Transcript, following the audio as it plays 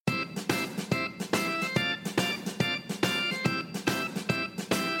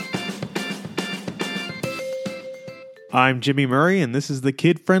I'm Jimmy Murray, and this is the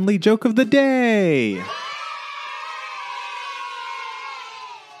kid-friendly joke of the day.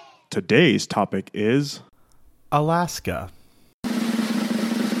 Today's topic is Alaska.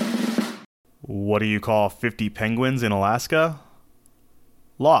 What do you call 50 penguins in Alaska?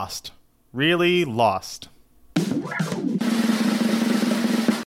 Lost. Really lost.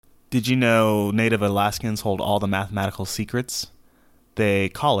 Did you know native Alaskans hold all the mathematical secrets? They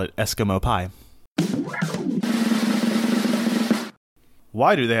call it Eskimo pie.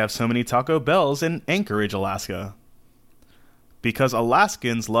 Why do they have so many Taco Bells in Anchorage, Alaska? Because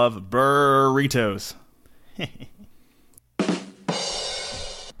Alaskans love burritos.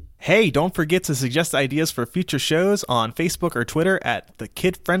 Hey, don't forget to suggest ideas for future shows on Facebook or Twitter at the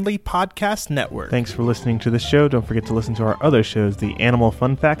Kid Friendly Podcast Network. Thanks for listening to this show. Don't forget to listen to our other shows, the Animal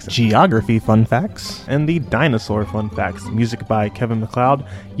Fun Facts, Geography Fun Facts, and the Dinosaur Fun Facts. Music by Kevin MacLeod.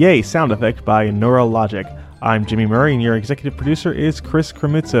 Yay, sound effect by Neurologic. I'm Jimmy Murray, and your executive producer is Chris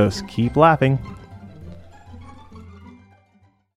Kremitzos. Keep laughing.